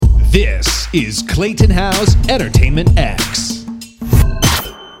This is Clayton Howe's Entertainment X.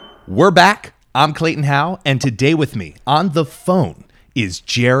 We're back. I'm Clayton Howe, and today with me on the phone is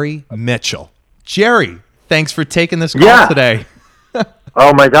Jerry Mitchell. Jerry, thanks for taking this call today.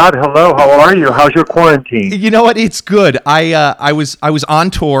 Oh my God! Hello, how are you? How's your quarantine? You know what? It's good. I was on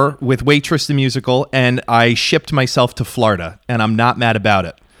tour with Waitress the Musical, and I shipped myself to Florida, and I'm not mad about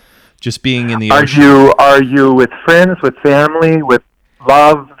it. Just being in the ocean. Are you with friends, with family, with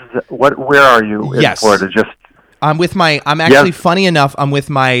loves? Where are you in Florida? Funny enough, I'm with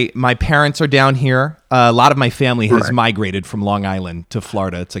my parents are down here. A lot of my family has migrated from Long Island to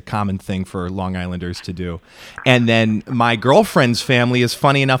Florida. It's a common thing for Long Islanders to do. And then my girlfriend's family is,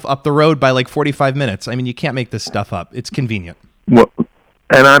 funny enough, up the road by like 45 minutes. I mean, you can't make this stuff up. It's convenient. Well,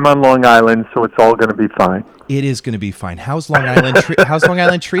 and I'm on Long Island, so it's all going to be fine. It is going to be fine. How's Long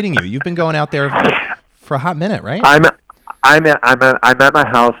Island treating you? You've been going out there for a hot minute, right? I'm at my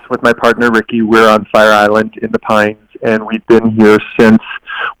house with my partner Ricky. We're on Fire Island in the Pines, and we've been here since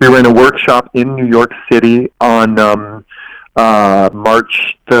we were in a workshop in New York City on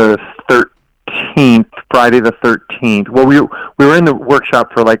March the 13th, Friday the 13th. Well, we were in the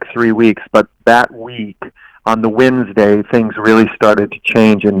workshop for like 3 weeks, but that week on the Wednesday, things really started to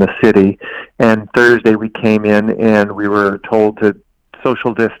change in the city. And Thursday we came in and we were told to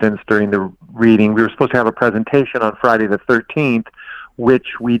social distance during the reading. We were supposed to have a presentation on Friday the 13th,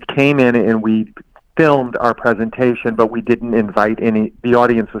 which we came in and we filmed our presentation, but we didn't invite any. The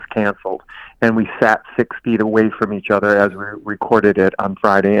audience was canceled, and we sat 6 feet away from each other as we recorded it on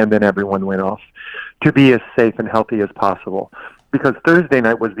Friday, and then everyone went off to be as safe and healthy as possible. Because Thursday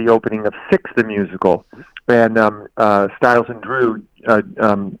night was the opening of Six the Musical, and Stiles and Drew,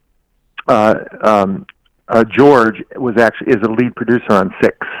 George is a lead producer on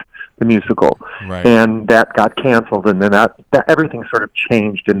Six the Musical, right. And that got canceled, and then that everything sort of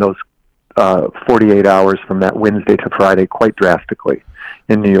changed in those 48 hours from that Wednesday to Friday quite drastically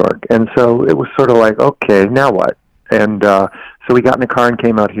in New York. And so it was sort of like, okay, now what? And so we got in the car and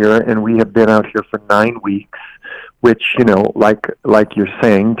came out here, and we have been out here for 9 weeks, which, you know, like you're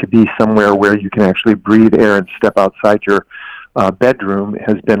saying, to be somewhere where you can actually breathe air and step outside your bedroom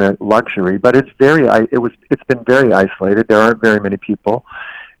has been a luxury. But it's been very isolated. There aren't very many people,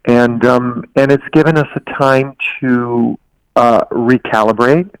 and it's given us a time to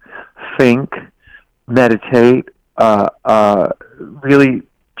recalibrate, think, meditate, really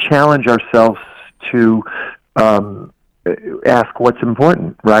challenge ourselves to ask what's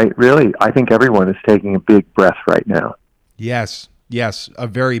important, right? Really, I think everyone is taking a big breath right now. Yes, a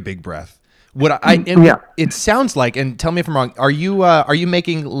very big breath. It sounds like, and tell me if I'm wrong, are you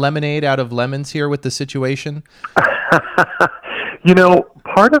making lemonade out of lemons here with the situation? You know,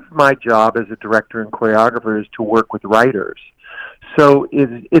 part of my job as a director and choreographer is to work with writers. So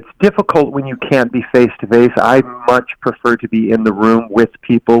it's difficult when you can't be face-to-face. I much prefer to be in the room with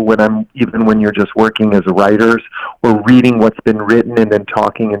people even when you're just working as writers or reading what's been written and then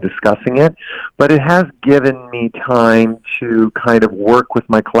talking and discussing it. But it has given me time to kind of work with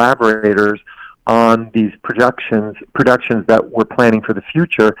my collaborators on these productions that we're planning for the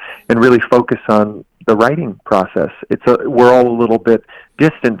future and really focus on the writing process. We're all a little bit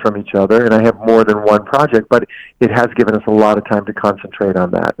distant from each other, and I have more than one project, but it has given us a lot of time to concentrate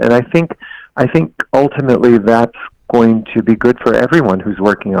on that. And I think ultimately that's going to be good for everyone who's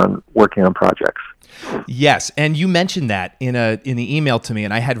working on projects. Yes, and you mentioned that in the email to me,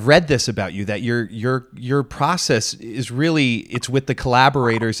 and I had read this about you, that your process is really, it's with the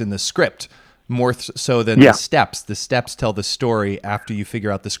collaborators in the script more so than the steps. The steps tell the story after you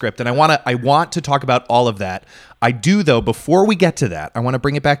figure out the script. And I want to talk about all of that. I do, though, before we get to that, I want to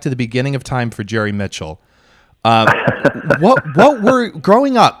bring it back to the beginning of time for Jerry Mitchell. What were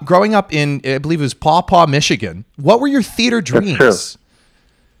growing up in, I believe it was Paw Paw, Michigan, what were your theater dreams? That's true.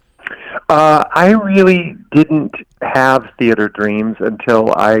 I really didn't have theater dreams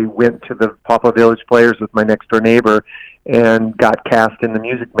until I went to the Paw Paw Village Players with my next door neighbor and got cast in The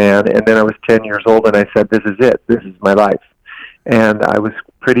Music Man. And then I was 10 years old and I said, this is it. This is my life. And I had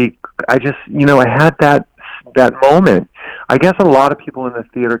that moment. I guess a lot of people in the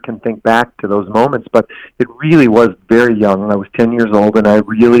theater can think back to those moments, but it really was very young. I was 10 years old, and I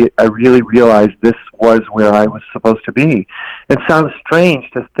really realized this was where I was supposed to be. It sounds strange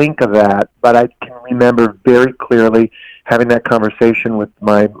to think of that, but I can remember very clearly having that conversation with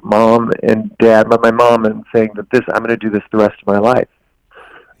my mom and dad, but my mom, and saying that I'm going to do this the rest of my life.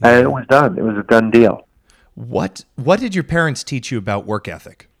 And it was done. It was a done deal. What did your parents teach you about work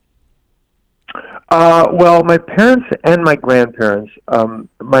ethic? Well, my parents and my grandparents,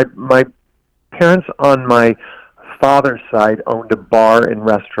 my parents on my father's side owned a bar and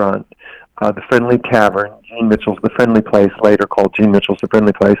restaurant, the Friendly Tavern, Gene Mitchell's The Friendly Place, later called Gene Mitchell's The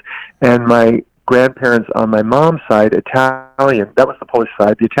Friendly Place. And my grandparents on my mom's side, Italian, that was the Polish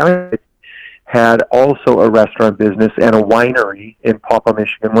side, the Italian side had also a restaurant business and a winery in Paupa,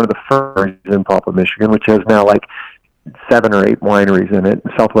 Michigan, one of the first in Paupa, Michigan, which has now like 7 or 8 wineries in it,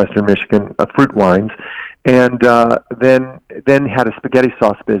 southwestern Michigan, fruit wines, and then had a spaghetti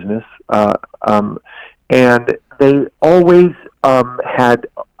sauce business, and they always had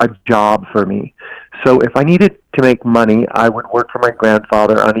a job for me. So if I needed to make money, I would work for my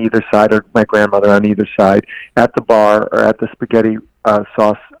grandfather on either side or my grandmother on either side at the bar or at the spaghetti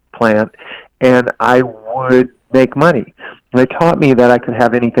sauce plant, and I would make money. And they taught me that I could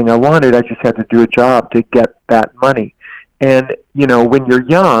have anything I wanted. I just had to do a job to get that money. And, you know, when you're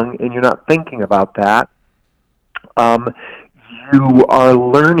young and you're not thinking about that, you are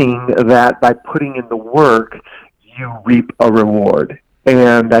learning that by putting in the work, you reap a reward.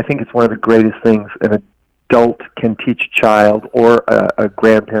 And I think it's one of the greatest things an adult can teach a child, or a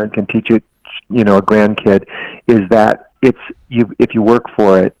grandparent can teach it, you know, a grandkid, is that if you work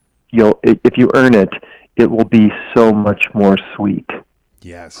for it, if you earn it, it will be so much more sweet.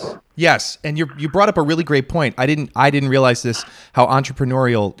 Yes, and you brought up a really great point. I didn't realize this, how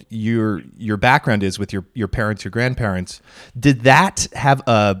entrepreneurial your background is with your parents, your grandparents. Did that have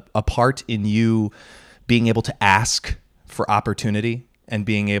a part in you being able to ask for opportunity and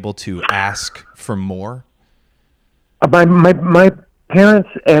being able to ask for more? My parents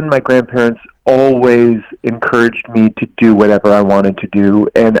and my grandparents always encouraged me to do whatever I wanted to do,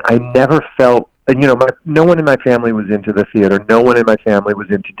 and I never felt, you know, no one in my family was into the theater. No one in my family was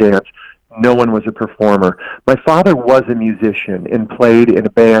into dance. No one was a performer. My father was a musician and played in a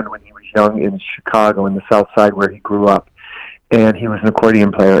band when he was young in Chicago, in the South Side where he grew up, and he was an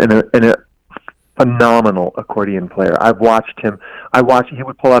accordion player and a phenomenal accordion player. He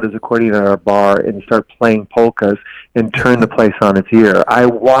would pull out his accordion at our bar and start playing polkas and turn the place on its ear. I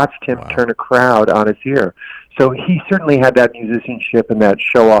watched him turn a crowd on its ear. So he certainly had that musicianship and that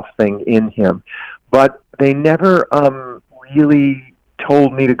show-off thing in him. But they never really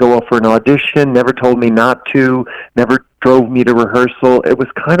told me to go up for an audition, never told me not to, never drove me to rehearsal. It was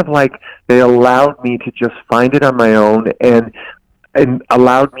kind of like they allowed me to just find it on my own and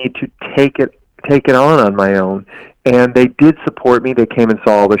allowed me to take it on my own. And they did support me. They came and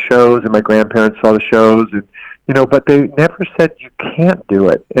saw all the shows, and my grandparents saw the shows, and you know, but they never said you can't do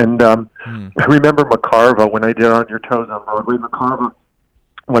it. And I remember McCarva, when I did On Your Toes on Broadway. McCarva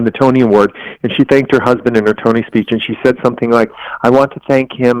won the Tony Award, and she thanked her husband in her Tony speech, and she said something like, "I want to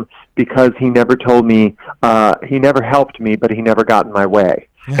thank him because he never told me, he never helped me, but he never got in my way."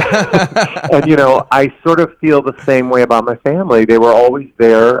 And, you know, I sort of feel the same way about my family. They were always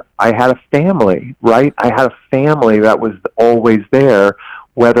there. I had a family, right? I had a family that was always there,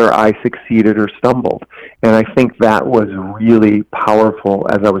 whether I succeeded or stumbled. And I think that was really powerful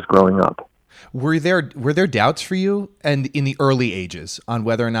as I was growing up. Were there doubts for you and in the early ages on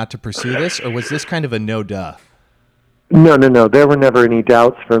whether or not to pursue this, or was this kind of a no-duh? No. There were never any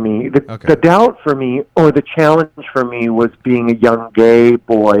doubts for me. The doubt for me, or the challenge for me, was being a young gay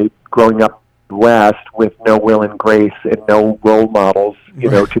boy growing up in the West with no will and grace and no role models, you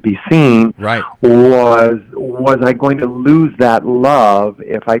know, to be seen. Right. Was I going to lose that love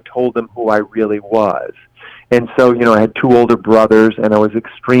if I told them who I really was? And so, you know, I had 2 older brothers, and I was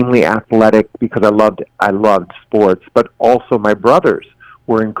extremely athletic because I loved sports, but also my brothers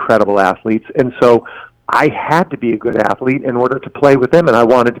were incredible athletes. And so I had to be a good athlete in order to play with them, and I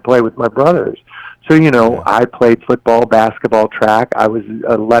wanted to play with my brothers. So, you know, I played football, basketball, track. I was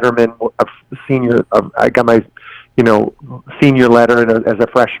a letterman, a senior. I got my, you know, senior letter as a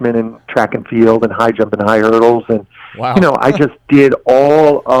freshman in track and field and high jump and high hurdles. And, you know, I just did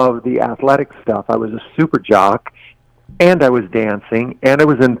all of the athletic stuff. I was a super jock, and I was dancing, and I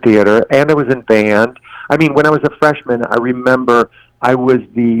was in theater, and I was in band. I mean, when I was a freshman, I remember I was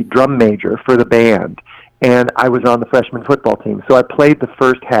the drum major for the band, and I was on the freshman football team. So I played the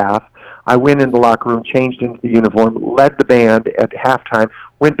first half. I went in the locker room, changed into the uniform, led the band at halftime,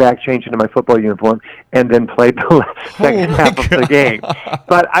 went back, changed into my football uniform, and then played the second half of the game.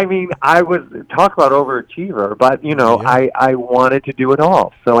 But, I mean, I was, talk about overachiever, but, you know, I wanted to do it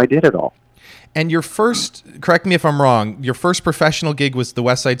all, so I did it all. And your first, correct me if I'm wrong, your first professional gig was the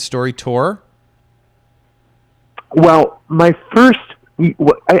West Side Story tour? Well, my first,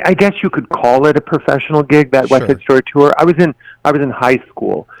 I guess you could call it a professional gig, that West Side Story tour. I was in high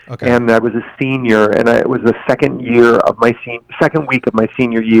school, and I was a senior, and it was the second week of my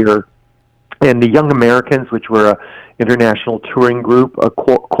senior year. And the Young Americans, which were an international touring group, a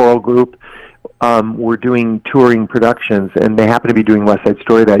choral group, were doing touring productions, and they happened to be doing West Side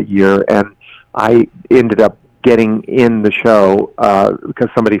Story that year, and I ended up getting in the show because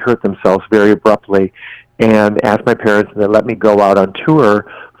somebody hurt themselves very abruptly, and asked my parents, and they let me go out on tour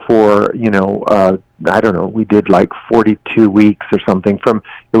for, I don't know, we did like 42 weeks or something.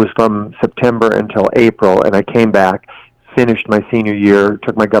 It was from September until April, and I came back, finished my senior year,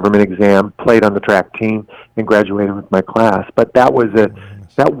 took my government exam, played on the track team, and graduated with my class. But that was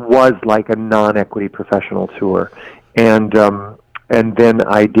like a non-equity professional tour, and then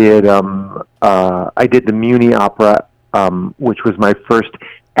I did the Muni Opera, which was my first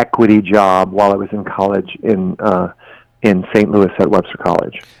equity job while I was in college in St. Louis at Webster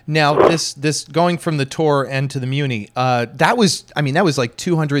College. Now, this going from the tour and to the Muni, that was like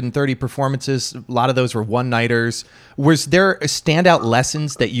 230 performances. A lot of those were one-nighters. Was there standout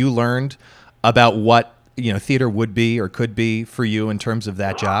lessons that you learned about what theater would be or could be for you in terms of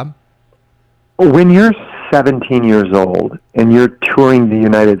that job? When you're 17 years old and you're touring the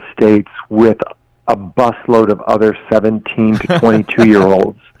United States with a busload of other 17 to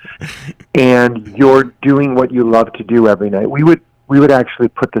 22-year-olds, and you're doing what you love to do every night. We would actually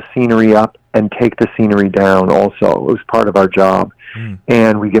put the scenery up and take the scenery down also. It was part of our job.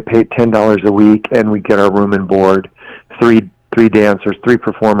 And we get paid $10 a week, and we get our room and board, three dancers, 3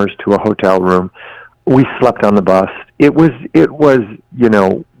 performers to a hotel room. We slept on the bus. It was it was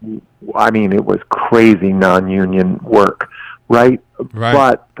crazy non-union work, right?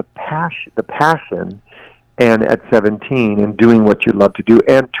 But the passion, and at 17, and doing what you love to do,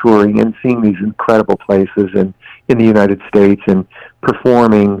 and touring, and seeing these incredible places in the United States, and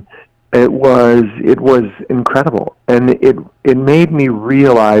performing, it was incredible, and it made me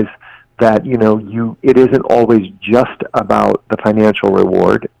realize that it isn't always just about the financial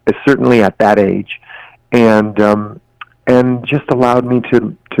reward, certainly at that age, and just allowed me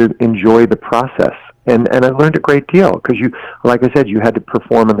to enjoy the process. And I learned a great deal because like I said, you had to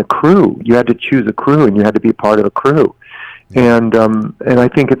perform in the crew. You had to choose a crew, and you had to be part of a crew. And I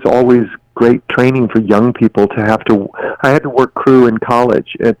think it's always great training for young people to have to. I had to work crew in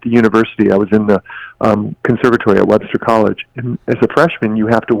college at the university. I was in the conservatory at Webster College. And as a freshman, you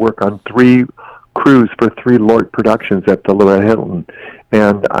have to work on 3 crews for 3 LORT productions at the Loretta Hilton.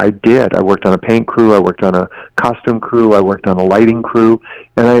 And I did. I worked on a paint crew, I worked on a costume crew, I worked on a lighting crew,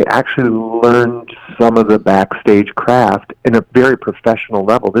 and I actually learned some of the backstage craft in a very professional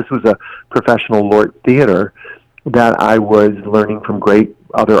level. This was a professional LORT theater that I was learning from great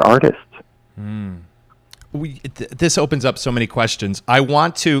other artists. This opens up so many questions. I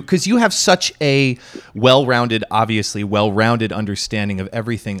want to, because you have such a well-rounded understanding of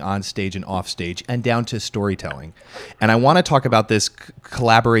everything on stage and off stage and down to storytelling. And I want to talk about this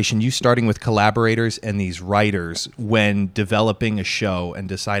collaboration, you starting with collaborators and these writers when developing a show and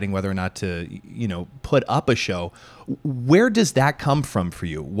deciding whether or not to, put up a show. Where does that come from for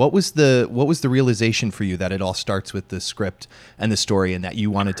you? What was the realization for you that it all starts with the script and the story, and that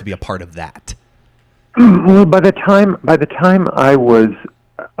you wanted to be a part of that? Well, by the time I was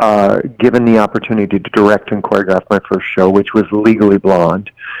given the opportunity to direct and choreograph my first show, which was Legally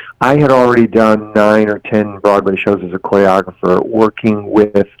Blonde, I had already done 9 or 10 Broadway shows as a choreographer, working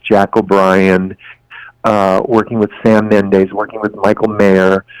with Jack O'Brien, working with Sam Mendes, working with Michael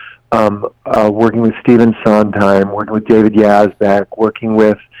Mayer, working with Stephen Sondheim, working with David Yazbek, working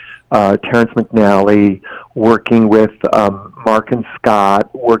with Terrence McNally, working with Mark and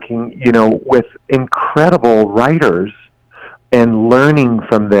Scott, working, with incredible writers and learning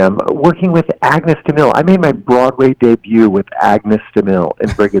from them, working with Agnes DeMille. I made my Broadway debut with Agnes DeMille in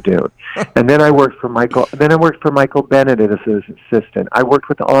Brigadoon. And then I worked for Michael Bennett as his assistant. I worked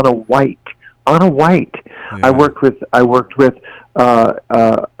with Anna White. Yeah. I worked with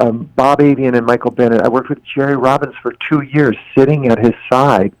Bob Avian and Michael Bennett. I worked with Jerry Robbins for 2 years, sitting at his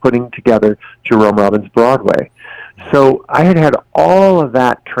side, putting together Jerome Robbins Broadway. So I had all of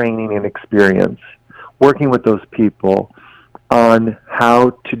that training and experience working with those people on how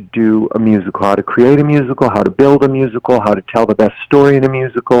to do a musical, how to create a musical, how to build a musical, how to tell the best story in a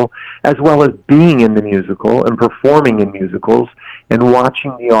musical, as well as being in the musical and performing in musicals and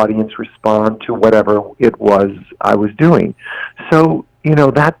watching the audience respond to whatever it was I was doing. So,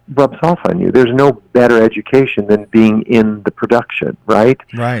 that rubs off on you. There's no better education than being in the production, right?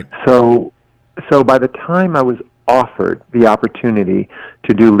 Right. So by the time I was offered the opportunity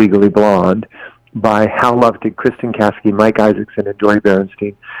to do Legally Blonde by Hal Luftig, Kristen Kasky, Mike Isaacson, and Dori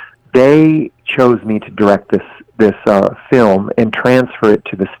Berinstein, they chose me to direct this film and transfer it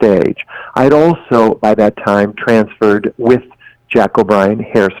to the stage. I had also, by that time, transferred with Jack O'Brien,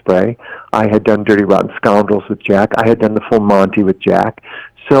 Hairspray. I had done Dirty Rotten Scoundrels with Jack. I had done The Full Monty with Jack.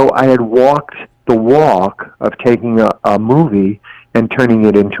 So I had walked the walk of taking a movie and turning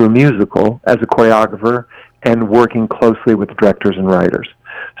it into a musical as a choreographer and working closely with directors and writers.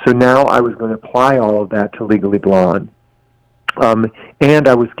 So now I was going to apply all of that to Legally Blonde. And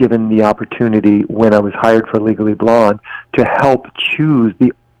I was given the opportunity when I was hired for Legally Blonde to help choose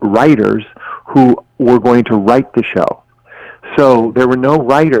the writers who were going to write the show. So there were no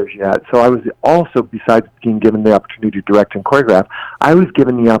writers yet. So I was also, besides being given the opportunity to direct and choreograph, I was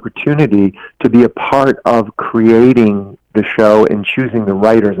given the opportunity to be a part of creating the show and choosing the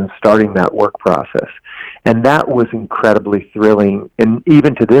writers and starting that work process. And that was incredibly thrilling. And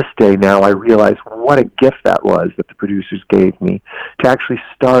even to this day now, I realize what a gift that was that the producers gave me to actually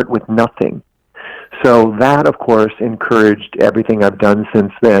start with nothing. So that, of course, encouraged everything I've done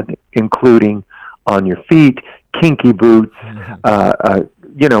since then, including On Your Feet, Kinky Boots,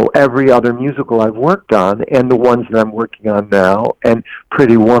 every other musical I've worked on, and the ones that I'm working on now, and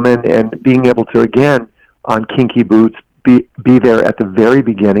Pretty Woman, and being able to, again, on Kinky Boots, be there at the very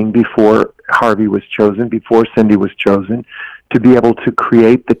beginning before Harvey was chosen, before Cindy was chosen, to be able to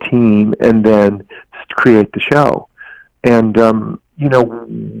create the team and then create the show. And,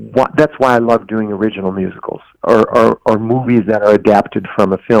 that's why I love doing original musicals or movies that are adapted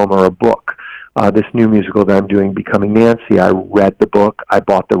from a film or a book. This new musical that I'm doing, Becoming Nancy, I read the book, I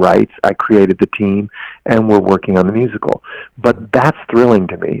bought the rights, I created the team, and we're working on the musical. But that's thrilling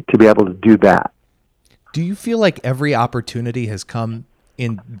to me, to be able to do that. Do you feel like every opportunity has come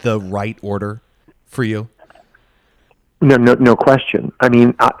in the right order for you? No question. I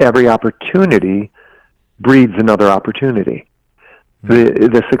mean, every opportunity breeds another opportunity.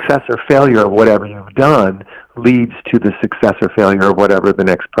 The success or failure of whatever you've done leads to the success or failure of whatever the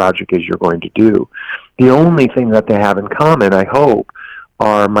next project is you're going to do. The only thing that they have in common, I hope,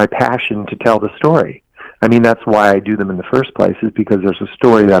 are my passion to tell the story. I mean, that's why I do them in the first place, is because there's a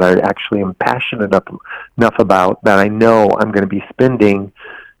story that I actually am passionate enough about that I know I'm going to be spending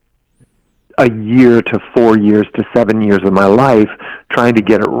a year to 4 years to 7 years of my life trying to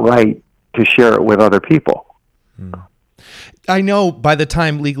get it right to share it with other people. I know by the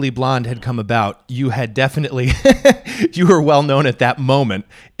time Legally Blonde had come about, you had definitely, you were well known at that moment,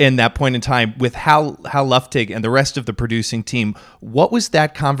 in that point in time, with Hal Luftig and the rest of the producing team. What was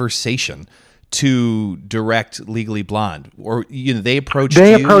that conversation to direct Legally Blonde? Or, they approached you?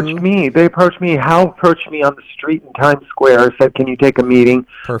 They approached me. Hal approached me on the street in Times Square, said, "Can you take a meeting?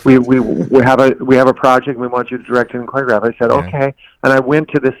 Perfect. We have a project, we want you to direct and choreograph." I said, okay. And I went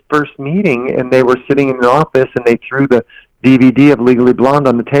to this first meeting, and they were sitting in an office, and they threw the DVD of Legally Blonde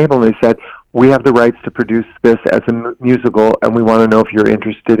on the table, and they said, "We have the rights to produce this as a musical, and we want to know if you're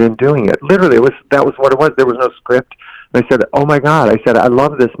interested in doing it." Literally, that was what it was. There was no script. And I said, "Oh my God," I said, "I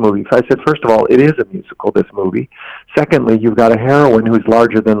love this movie." I said, first of all, it is a musical, this movie. Secondly, you've got a heroine who's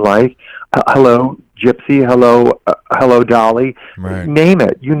larger than life. Hello, Gypsy. Hello, Dolly. Right. Name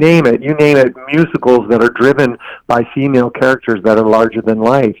it. You name it. Musicals that are driven by female characters that are larger than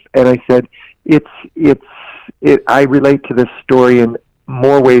life. And I said, I relate to this story in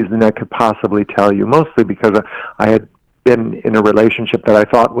more ways than I could possibly tell you, mostly because I had been in a relationship that I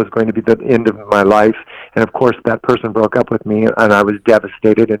thought was going to be the end of my life. And of course, that person broke up with me, and I was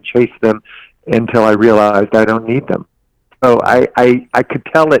devastated and chased them until I realized I don't need them. So I could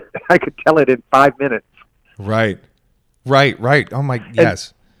tell it. I could tell it in 5 minutes. Right. Oh my,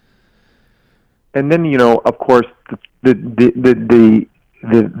 yes. And then, of course, the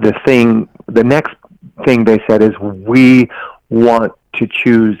next thing they said is, "We want to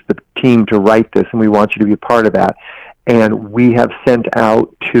choose the team to write this, and we want you to be a part of that. And we have sent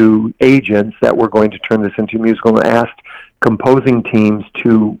out to agents that we're going to turn this into a musical and asked composing teams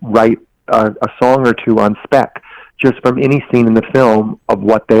to write a song or two on spec, just from any scene in the film of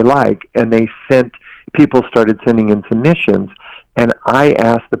what they like." And people started sending in submissions, and I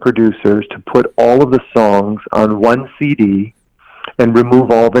asked the producers to put all of the songs on one CD and remove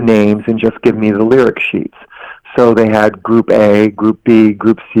all the names and just give me the lyric sheets. So they had Group A, Group B,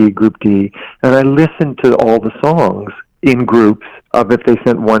 Group C, Group D, and I listened to all the songs in groups of if they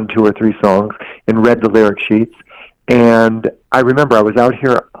sent 1, 2, or 3 songs, and read the lyric sheets. And I remember I was out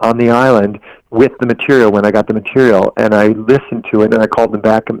here on the island with the material when I got the material, and I listened to it, and I called them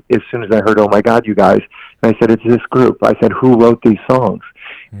back as soon as I heard, "Oh my God, you guys." And I said, "It's this group." I said, "Who wrote these songs?"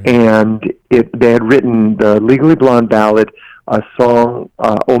 And they had written the Legally Blonde ballad, a song,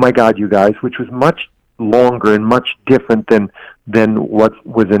 "Oh My God, You Guys," which was much longer and much different than what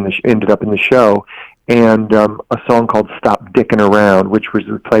was ended up in the show, and a song called "Stop Dickin' Around," which was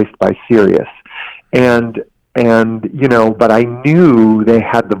replaced by "Serious." And but I knew they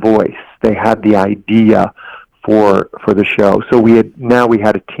had the voice, they had the idea for the show. So we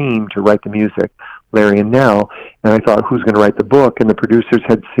had a team to write the music, Larry and Nell, and I thought, who's going to write the book? And the producers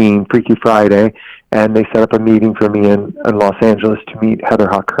had seen Freaky Friday, and they set up a meeting for me in Los Angeles to meet Heather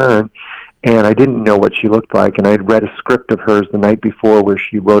Hawk Hearn. And I didn't know what she looked like, and I had read a script of hers the night before where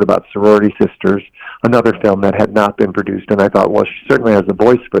she wrote about sorority sisters, another film that had not been produced, and I thought, well, she certainly has a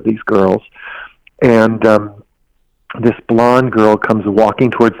voice for these girls. And this blonde girl comes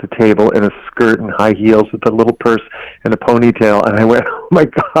walking towards the table in a skirt and high heels with a little purse and a ponytail, and I went, oh my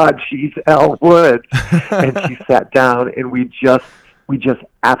God, she's Elle Woods. And she sat down, and we just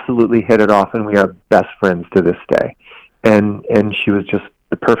absolutely hit it off, and we are best friends to this day. And she was just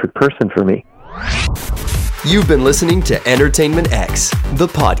the perfect person for me. You've been listening to Entertainment X, the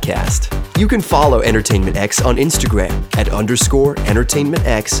podcast. You can follow Entertainment X on Instagram at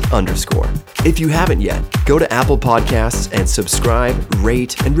 _EntertainmentX_. If you haven't yet, go to Apple Podcasts and subscribe,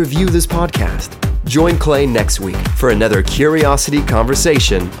 rate, and review this podcast. Join Clay next week for another curiosity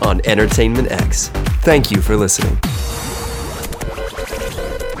conversation on Entertainment X. Thank you for listening.